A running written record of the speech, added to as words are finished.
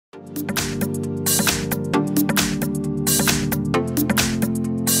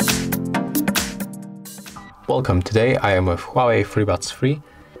Welcome, today I am with Huawei FreeBuds 3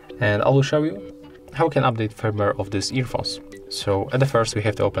 and I will show you how we can update firmware of these earphones. So at the first we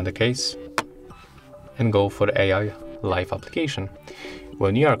have to open the case and go for the AI live application.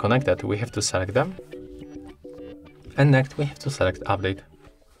 When you are connected we have to select them and next we have to select update.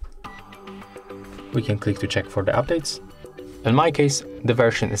 We can click to check for the updates. In my case the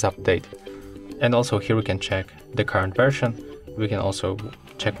version is update, and also here we can check the current version. We can also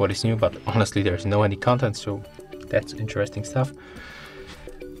check what is new, but honestly there's no any content, so that's interesting stuff.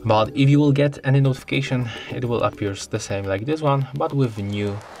 But if you will get any notification, it will appear the same like this one, but with a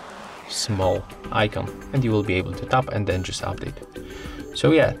new small icon, and you will be able to tap and then just update.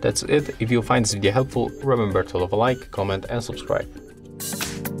 So yeah, that's it. If you find this video helpful, remember to leave a like, comment and subscribe.